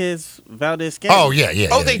Marquez Valdez-Scantling. Oh, yeah.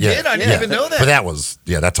 Oh, they did? I didn't even know that. But that was,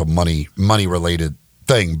 that's a money-related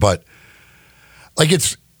thing. But,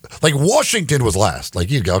 it's like Washington was last.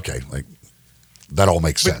 Like, you'd go, okay, that all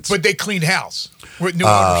makes sense. But they cleaned house with new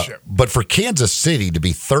ownership. But for Kansas City to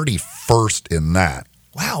be 31st in that,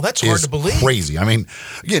 wow, that's hard to believe. Crazy. I mean,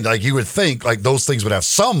 again, you would think those things would have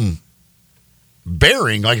some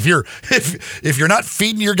bearing. Like if you're not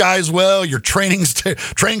feeding your guys well, your training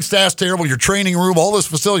staff's terrible, your training room, all this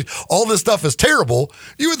facility, all this stuff is terrible.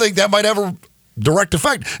 You would think that might have a direct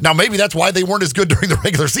effect. Now, maybe that's why they weren't as good during the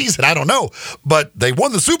regular season. I don't know. But they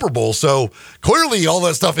won the Super Bowl, so clearly all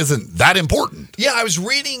that stuff isn't that important. Yeah, I was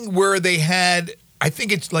reading where they had, I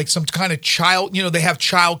think it's like some kind of child, they have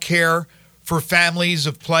child care for families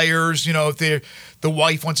of players. If the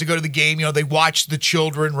wife wants to go to the game, they watch the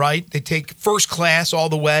children, right? They take first class all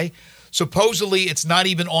the way. Supposedly, it's not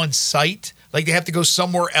even on site. Like, they have to go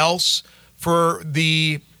somewhere else for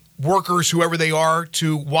the workers, whoever they are,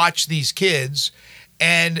 to watch these kids,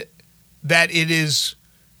 and that it is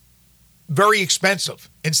very expensive.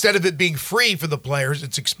 Instead of it being free for the players,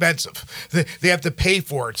 it's expensive. They have to pay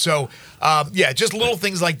for it. So, just little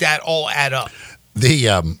things like that all add up.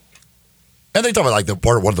 And they talk about like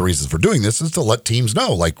one of the reasons for doing this is to let teams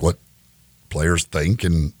know like what players think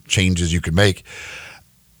and changes you can make.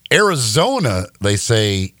 Arizona, they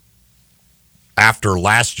say, after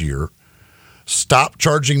last year, stopped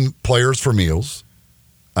charging players for meals,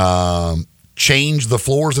 changed the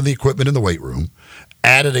floors and the equipment in the weight room,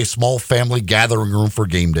 added a small family gathering room for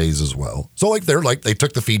game days as well. So they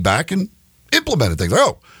took the feedback and implemented things. Like,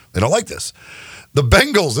 oh, they don't like this. The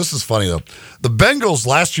Bengals, this is funny though. The Bengals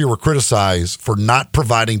last year were criticized for not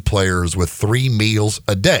providing players with 3 meals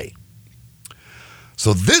a day.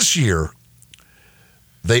 So this year,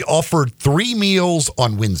 they offered 3 meals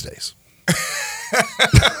on Wednesdays.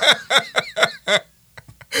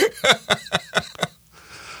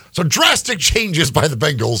 So drastic changes by the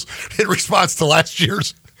Bengals in response to last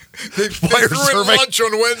year's player survey. Lunch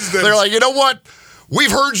on Wednesday. They're like, you know what?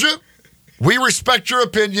 We've heard you. We respect your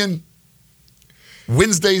opinion.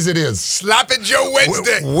 Wednesdays it is. Sloppy Joe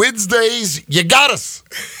Wednesday. Wednesdays, you got us.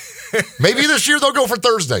 Maybe this year they'll go for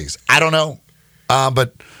Thursdays. I don't know.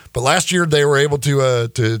 But last year they were able to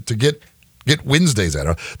get Wednesdays out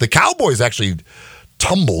of. The Cowboys actually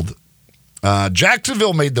tumbled.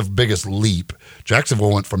 Jacksonville made the biggest leap.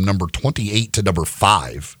 Jacksonville went from number 28 to number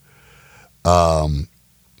 5.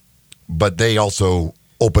 But they also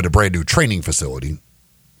opened a brand new training facility.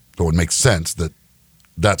 So it makes sense that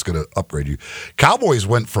that's going to upgrade you. Cowboys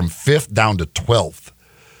went from 5th down to 12th.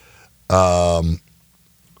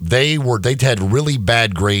 They had really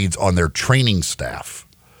bad grades on their training staff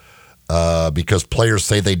because players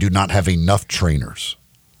say they do not have enough trainers.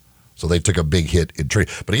 So they took a big hit in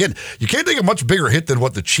training. But again, you can't take a much bigger hit than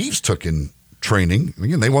what the Chiefs took in training.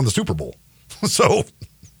 Again, they won the Super Bowl. So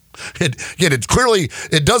it's clearly,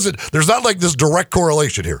 it doesn't, there's not like this direct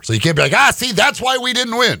correlation here. So you can't be like, see, that's why we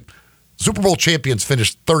didn't win. Super Bowl champions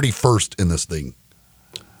finished 31st in this thing.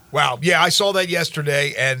 Wow. Yeah, I saw that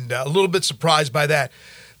yesterday and a little bit surprised by that.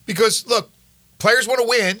 Because, look, players want to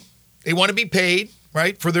win. They want to be paid,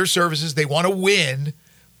 right, for their services. They want to win,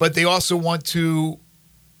 but they also want to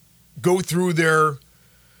go through their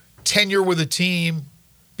tenure with a team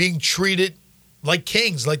being treated like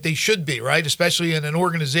kings, like they should be, right, especially in an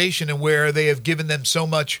organization and where they have given them so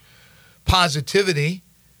much positivity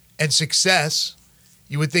and success.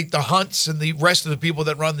 You would think the Hunts and the rest of the people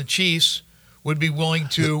that run the Chiefs would be willing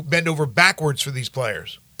to bend over backwards for these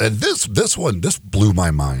players. And this blew my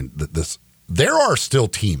mind. There are still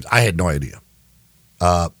teams. I had no idea.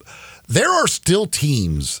 There are still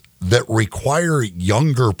teams that require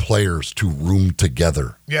younger players to room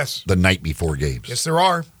together. Yes. The night before games. Yes, there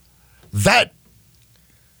are. That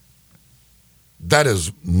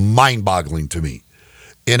is mind-boggling to me.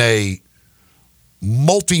 In a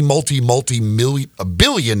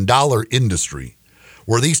multi-billion-dollar industry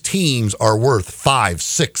where these teams are worth $5,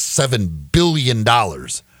 $6, $7 billion,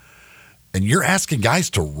 and you're asking guys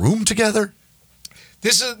to room together?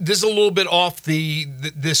 This is a little bit off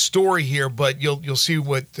this story here, but you'll see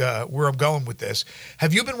where I'm going with this.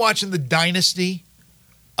 Have you been watching the Dynasty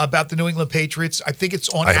about the New England Patriots? I think it's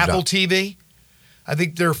on Apple TV. I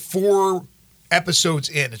think there are 4 episodes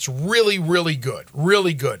in. It's really, really good.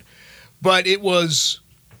 Really good. But I think it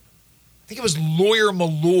was Lawyer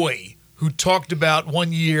Malloy who talked about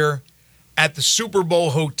one year at the Super Bowl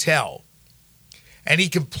hotel. And he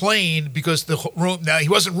complained because the room, now he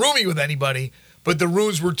wasn't rooming with anybody, but the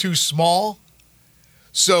rooms were too small.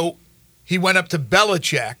 So he went up to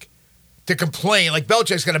Belichick to complain. Like,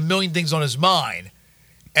 Belichick's got a million things on his mind.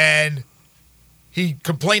 And he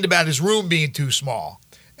complained about his room being too small.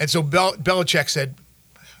 And so Belichick said,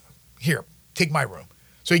 here, take my room.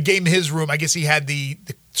 So he gave him his room. I guess he had the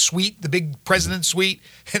suite, the big president's suite,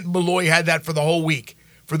 and Malloy had that for the whole week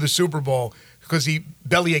for the Super Bowl because he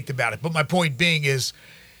bellyached about it. But my point being is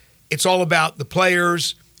it's all about the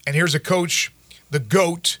players, and here's a coach, the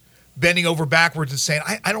GOAT, bending over backwards and saying,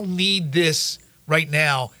 I don't need this right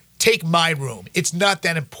now. Take my room. It's not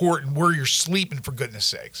that important where you're sleeping, for goodness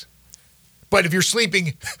sakes. But if you're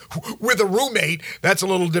sleeping with a roommate, that's a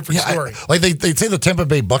little different story. They say the Tampa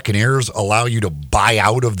Bay Buccaneers allow you to buy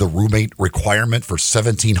out of the roommate requirement for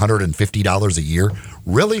 $1,750 a year.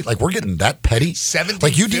 Really? Like, we're getting that petty?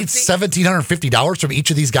 Like, you need $1,750 from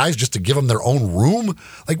each of these guys just to give them their own room?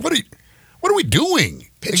 Like, what are we doing?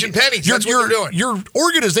 Pitch and pennies. That's what they're doing. Your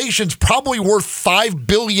organization's probably worth $5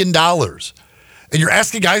 billion. And you're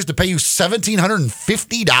asking guys to pay you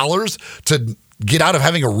 $1,750 to get out of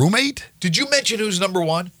having a roommate? Did you mention who's number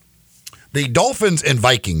 1? The Dolphins and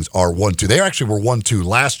Vikings are 1-2. They actually were 1-2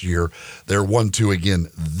 last year. They're 1-2 again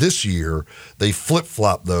this year. They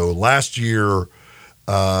flip-flop, though. Last year,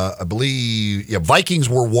 I believe, Vikings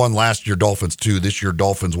were 1 last year, Dolphins 2. This year,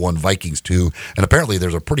 Dolphins 1, Vikings 2. And apparently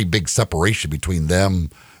there's a pretty big separation between them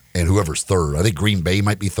and whoever's third. I think Green Bay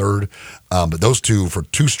might be third. But those two, for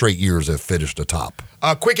 2 straight years, have finished atop.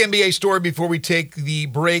 A quick NBA story before we take the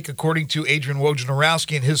break. According to Adrian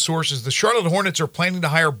Wojnarowski and his sources, the Charlotte Hornets are planning to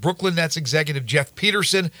hire Brooklyn Nets executive Jeff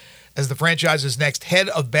Peterson as the franchise's next head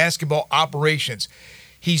of basketball operations.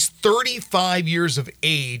 He's 35 years of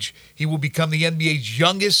age. He will become the NBA's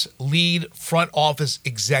youngest lead front office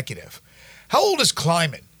executive. How old is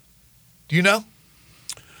Kleiman? Do you know?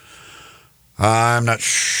 I'm not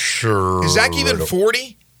sure. Is Zach even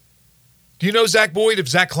 40? Do you know, Zach Boyd, if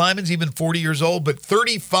Zach Kleiman's even 40 years old? But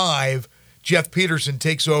 35, Jeff Peterson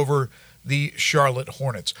takes over the Charlotte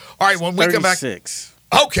Hornets. All right, when we come back. 36.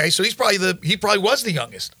 Okay, so he probably was the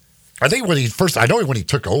youngest. I think when he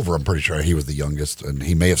took over, I'm pretty sure he was the youngest, and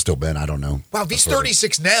he may have still been. I don't know. Wow, if he's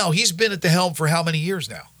 36 now, he's been at the helm for how many years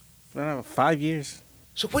now? 5 years.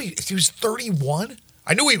 So wait, if he was 31?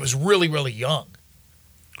 I knew he was really, really young.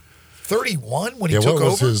 31 when he took over?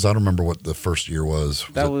 What was his? I don't remember what the first year was.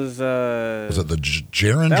 Was it the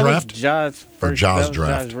Jaren draft? Was Ja's first, or Ja's that was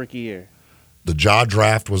draft? Ja's rookie year. The Ja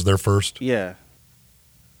draft was their first? Yeah.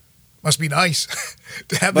 Must be nice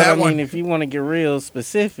to have but that I mean, one. if you want to get real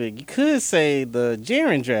specific, you could say the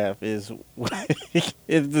Jaren draft is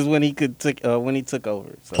when he took over. So. Well,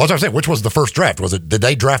 that's what I'm saying. Which was the first draft? Did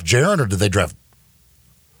they draft Jaren or did they draft?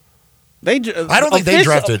 I don't think they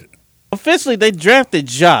drafted. Officially, they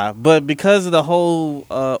drafted Ja, but because of the whole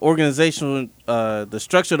organizational, the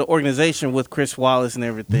structure of the organization with Chris Wallace and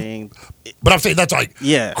everything. But I'm saying that's like,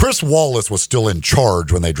 Chris Wallace was still in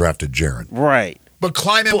charge when they drafted Jaren. Right. But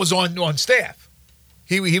Kleiman was on staff.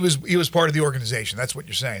 He was part of the organization. That's what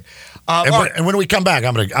you're saying. And when we come back,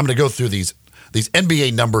 I'm gonna go through these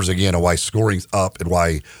NBA numbers again and why scoring's up and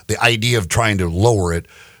why the idea of trying to lower it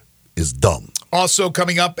is dumb. Also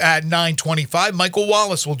coming up at 9:25, Michael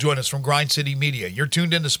Wallace will join us from Grind City Media. You're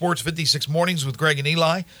tuned in to Sports 56 Mornings with Greg and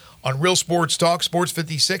Eli on Real Sports Talk, Sports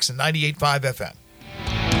 56 and 98.5 FM.